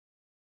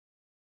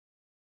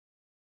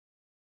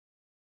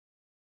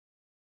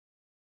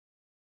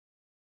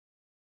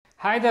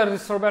Hi there,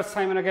 this is Robert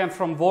Simon again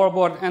from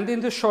WALLBOARD, and in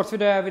this short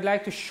video I would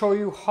like to show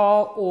you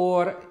how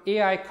our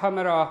AI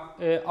camera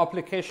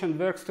application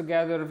works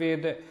together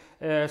with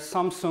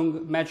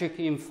Samsung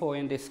MagicInfo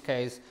in this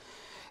case.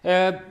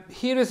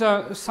 Here is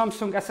a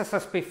Samsung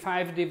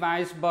SSSP5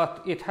 device,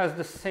 but it has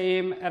the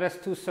same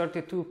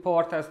RS-232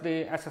 port as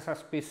the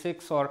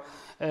SSSP6 or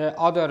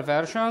other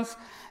versions,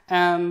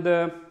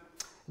 and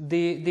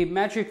the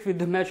magic with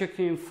the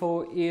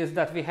MagicInfo is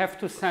that we have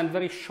to send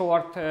very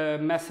short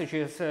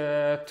messages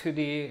to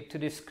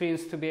the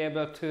screens to be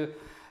able to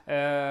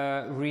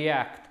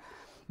react.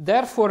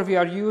 Therefore, we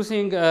are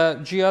using a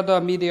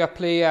Giada media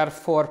player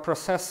for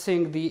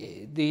processing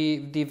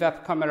the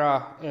web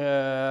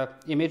camera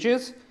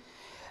images.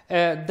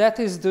 That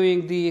is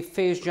doing the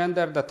face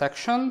gender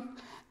detection,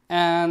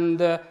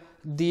 and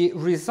the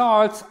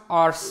results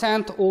are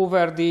sent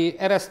over the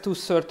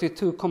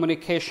RS-232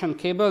 communication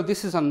cable.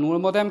 This is a null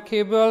modem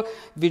cable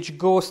which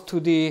goes to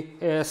the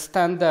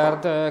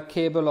standard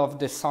cable of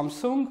the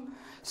Samsung.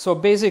 So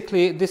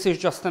basically this is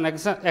just an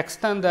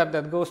extender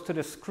that goes to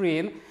the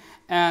screen,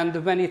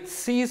 and when it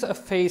sees a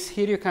face,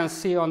 here you can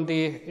see on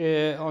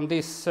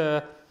this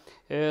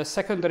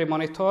secondary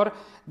monitor,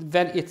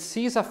 when it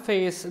sees a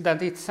face,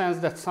 that it sends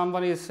that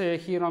someone is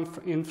here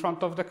in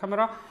front of the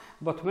camera.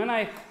 But when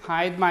I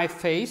hide my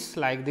face,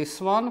 like this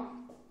one,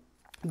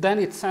 then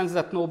it sends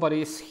that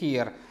nobody is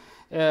here.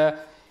 Here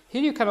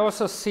you can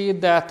also see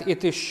that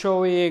it is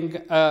showing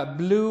a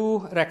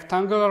blue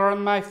rectangle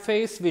around my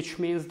face, which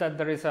means that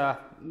there is a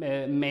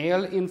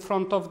male in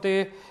front of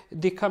the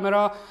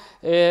camera.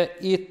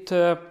 It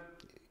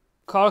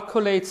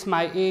calculates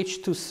my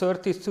age to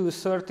 32,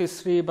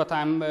 33, but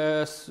I'm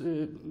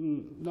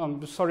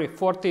sorry,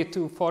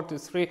 42,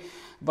 43,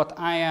 but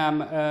I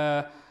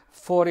am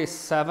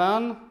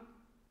 47.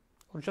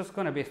 We're just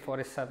going to be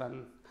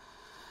 47.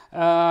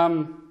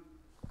 And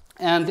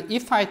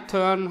if I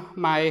turn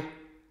my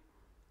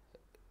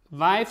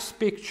wife's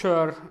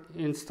picture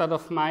instead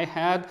of my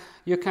head,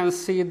 you can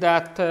see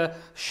that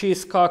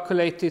she's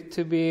calculated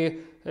to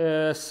be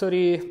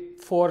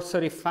 34,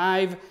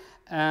 35,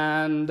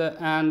 and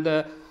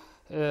the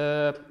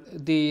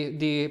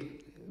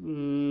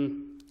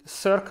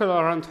circle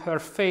around her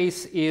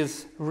face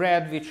is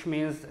red, which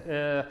means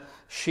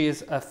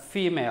she's a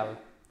female.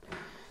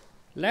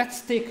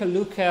 Let's take a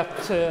look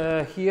at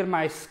here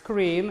my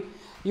screen.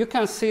 You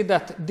can see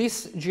that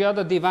this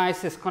Giada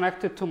device is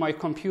connected to my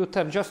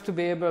computer just to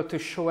be able to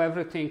show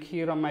everything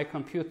here on my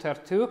computer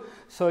too.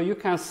 So you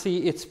can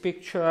see its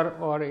picture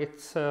or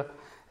its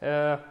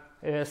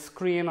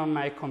screen on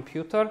my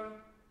computer.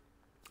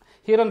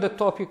 Here on the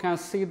top you can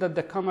see that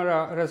the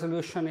camera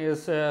resolution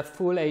is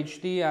full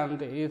HD,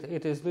 and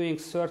it is doing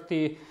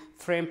 30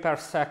 frame per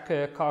sec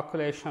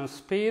calculation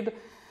speed.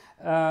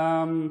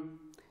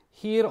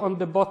 Here on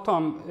the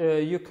bottom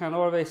you can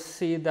always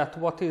see that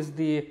what is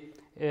the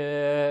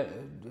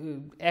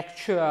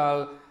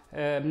actual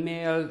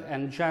male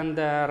and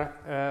gender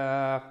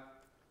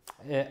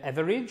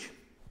average.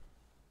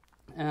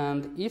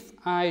 And if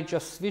I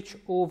just switch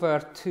over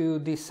to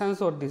the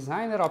Sensor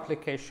Designer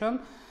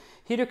application,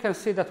 here you can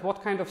see that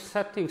what kind of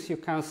settings you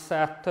can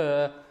set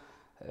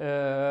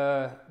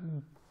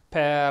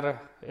per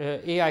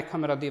AI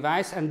camera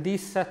device, and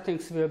these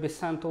settings will be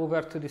sent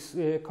over to this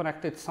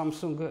connected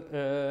Samsung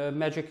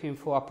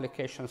MagicInfo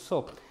application.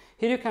 So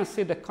here you can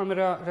see the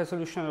camera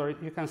resolution, or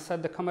you can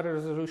set the camera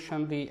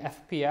resolution, the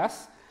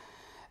FPS.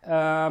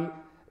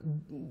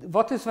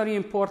 What is very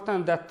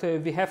important that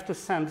we have to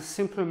send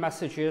simple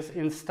messages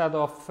instead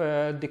of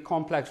the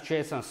complex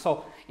JSON.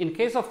 So in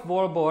case of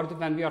WALLBOARD,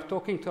 when we are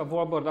talking to a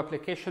WALLBOARD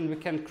application, we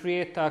can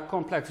create a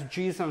complex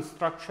JSON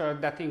structure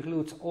that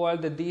includes all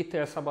the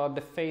details about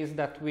the face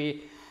that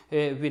we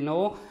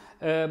know.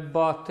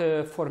 But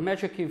for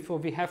MagicInfo,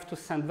 we have to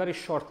send very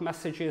short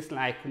messages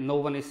like no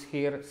one is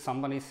here,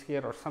 someone is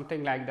here, or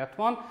something like that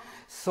one.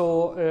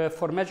 So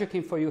for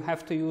MagicInfo, you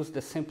have to use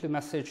the simple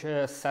message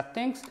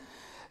settings.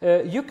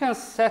 You can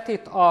set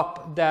it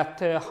up that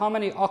how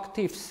many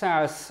active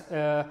cells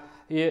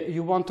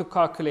you want to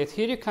calculate.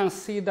 Here you can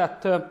see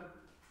that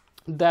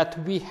that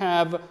we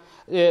have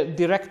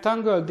the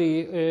rectangle,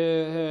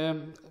 the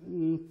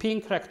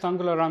pink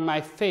rectangle around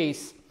my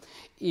face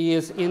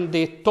is in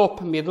the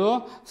top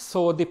middle,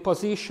 so the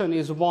position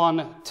is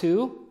 1,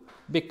 2,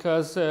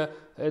 because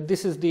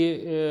this is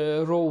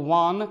the row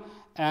 1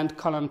 and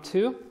column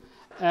 2,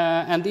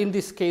 and in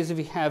this case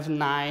we have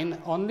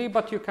 9 only,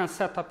 but you can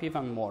set up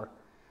even more.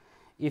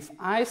 If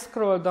I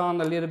scroll down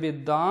a little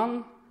bit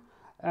down,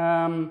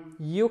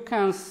 you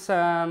can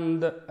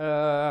send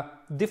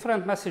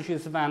different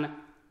messages when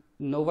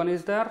no one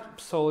is there,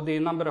 so the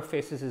number of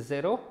faces is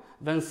 0.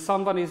 When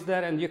someone is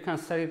there, and you can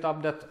set it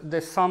up that the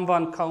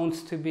someone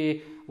counts to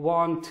be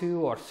 1,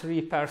 2, or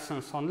 3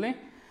 persons only.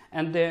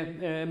 And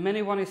the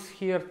many one is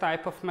here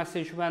type of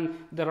message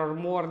when there are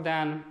more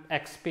than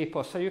X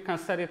people. So you can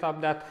set it up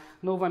that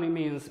no one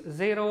means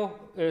 0,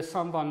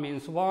 someone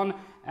means 1,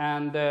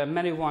 and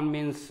many one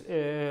means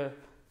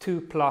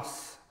 2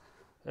 plus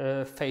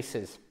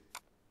faces.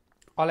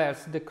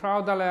 Alerts. The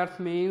crowd alert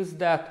means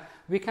that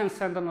we can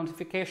send a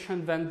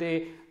notification when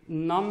the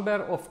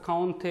number of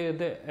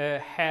counted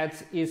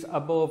heads is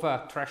above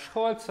a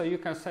threshold. So you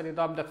can set it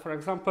up that, for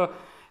example,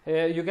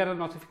 you get a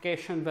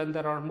notification when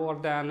there are more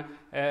than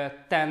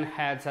 10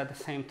 heads at the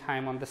same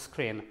time on the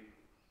screen.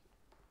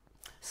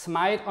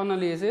 Smile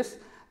analysis,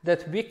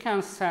 that we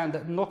can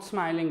send not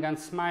smiling and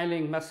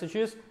smiling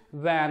messages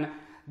when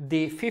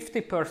the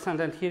 50%,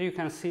 and here you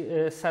can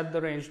see set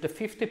the range, the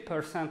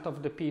 50%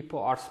 of the people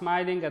are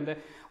smiling and the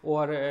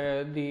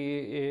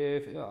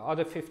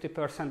other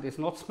 50% is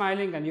not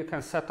smiling, and you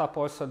can set up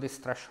also this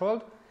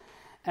threshold.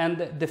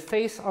 And the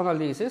face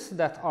analysis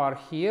that are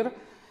here,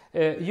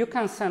 you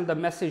can send a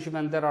message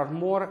when there are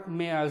more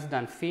males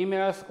than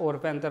females, or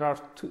when there are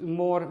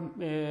more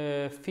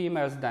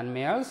females than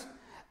males,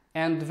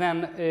 and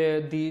when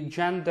the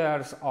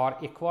genders are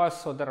equal,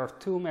 so there are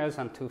 2 males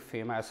and 2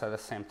 females at the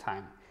same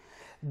time.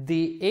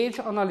 The age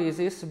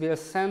analysis will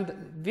send,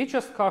 we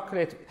just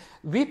calculate,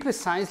 we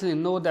precisely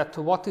know that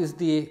what is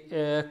the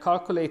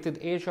calculated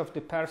age of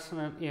the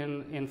person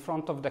in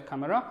front of the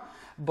camera,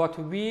 but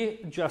we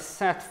just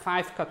set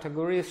 5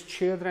 categories: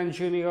 children,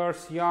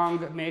 juniors,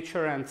 young,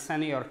 mature, and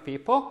senior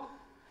people.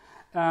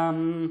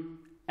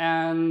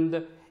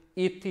 And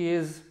it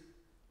is,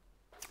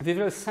 we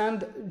will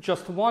send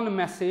just one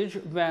message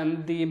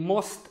when the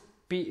most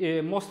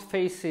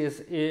faces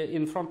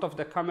in front of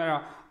the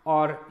camera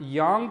are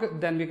young,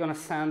 then we're going to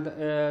send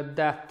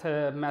that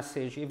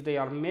message. If they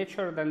are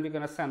mature, then we're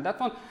going to send that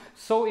one.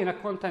 So in a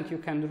content you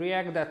can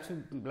react that,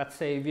 let's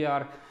say we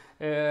are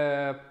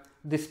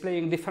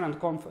displaying different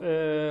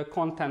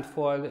content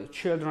for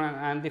children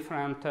and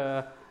different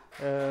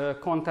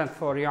content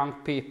for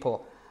young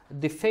people.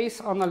 The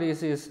face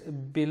analysis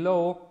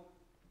below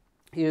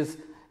is,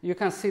 you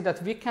can see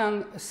that we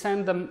can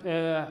send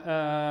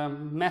a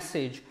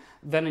message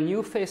when a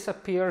new face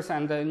appears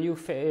and a new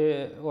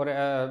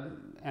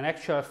an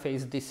actual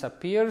face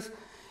disappears,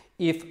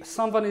 if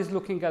someone is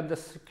looking at the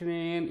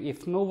screen,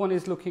 if no one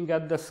is looking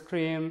at the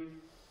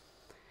screen,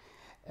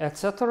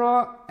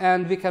 etc.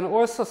 And we can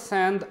also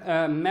send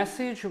a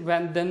message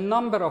when the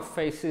number of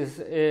faces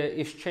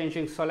is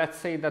changing. So let's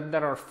say that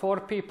there are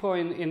 4 people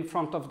in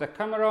front of the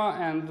camera,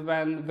 and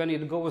when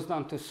it goes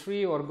down to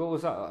 3 or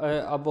goes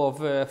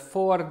above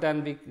 4,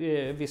 then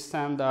we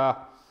send a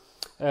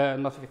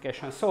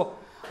notification. So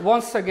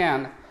once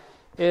again,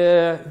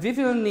 we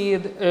will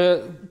need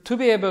to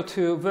be able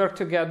to work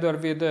together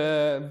with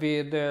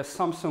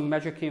Samsung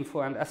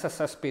MagicInfo and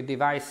SSSP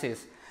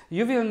devices.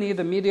 You will need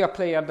a media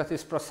player that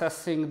is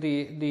processing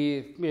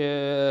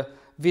the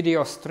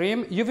video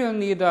stream. You will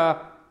need a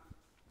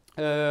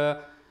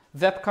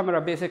web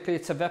camera. Basically,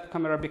 it's a web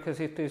camera because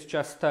it is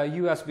just a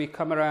USB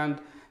camera,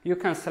 and you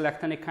can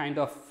select any kind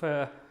of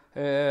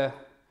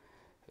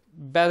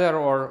better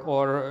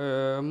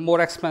or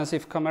more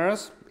expensive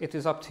cameras. It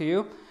is up to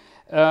you.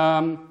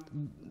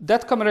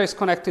 That camera is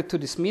connected to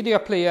this media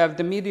player.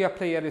 The media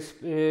player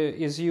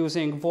is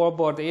using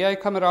WALLBOARD AI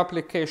camera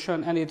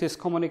application, and it is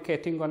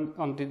communicating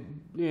on the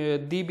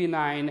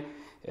DB9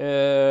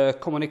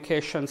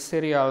 communication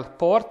serial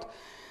port.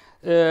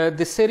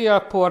 The serial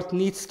port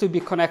needs to be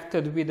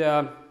connected with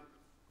a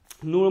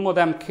null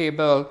modem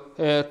cable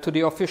to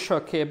the official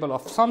cable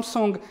of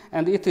Samsung,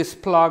 and it is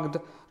plugged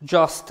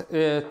just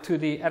to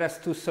the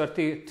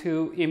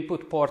RS232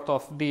 input port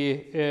of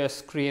the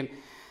screen.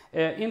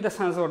 In the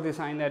sensor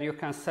designer, you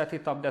can set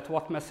it up that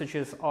what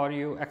messages are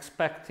you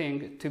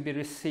expecting to be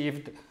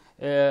received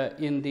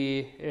in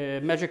the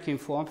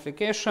MagicInfo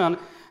application,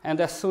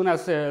 and as soon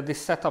as the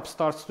setup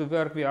starts to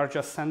work, we are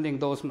just sending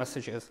those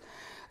messages.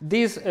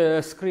 This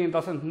screen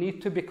doesn't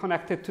need to be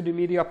connected to the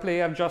media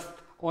player, just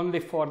only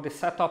for the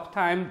setup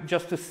time,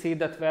 just to see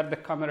that where the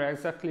camera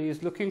exactly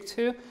is looking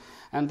to,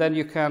 and then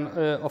you can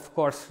of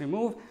course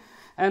remove.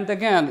 And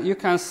again, you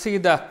can see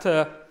that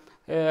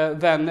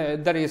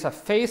when there is a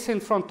face in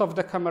front of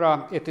the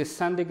camera, it is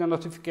sending a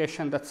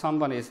notification that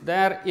someone is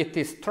there. It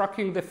is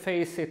tracking the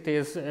face. It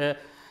is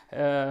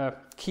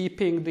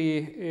keeping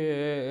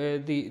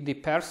the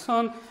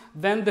person.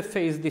 When the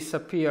face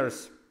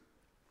disappears,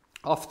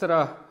 after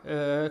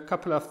a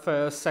couple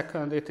of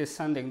seconds, it is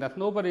sending that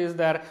nobody is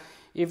there.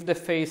 If the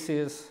face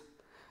is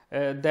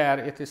there,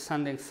 it is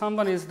sending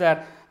someone is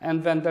there.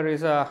 And when there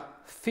is a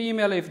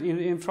female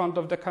in front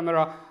of the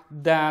camera,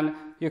 then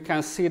you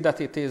can see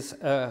that it is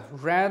a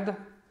red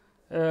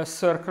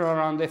circle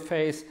around the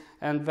face,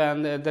 and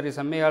when there is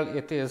a male,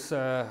 it is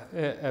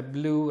a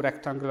blue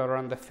rectangle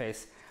around the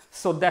face.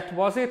 So that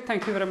was it.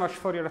 Thank you very much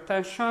for your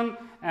attention,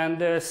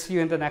 and see you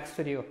in the next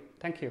video.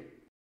 Thank you.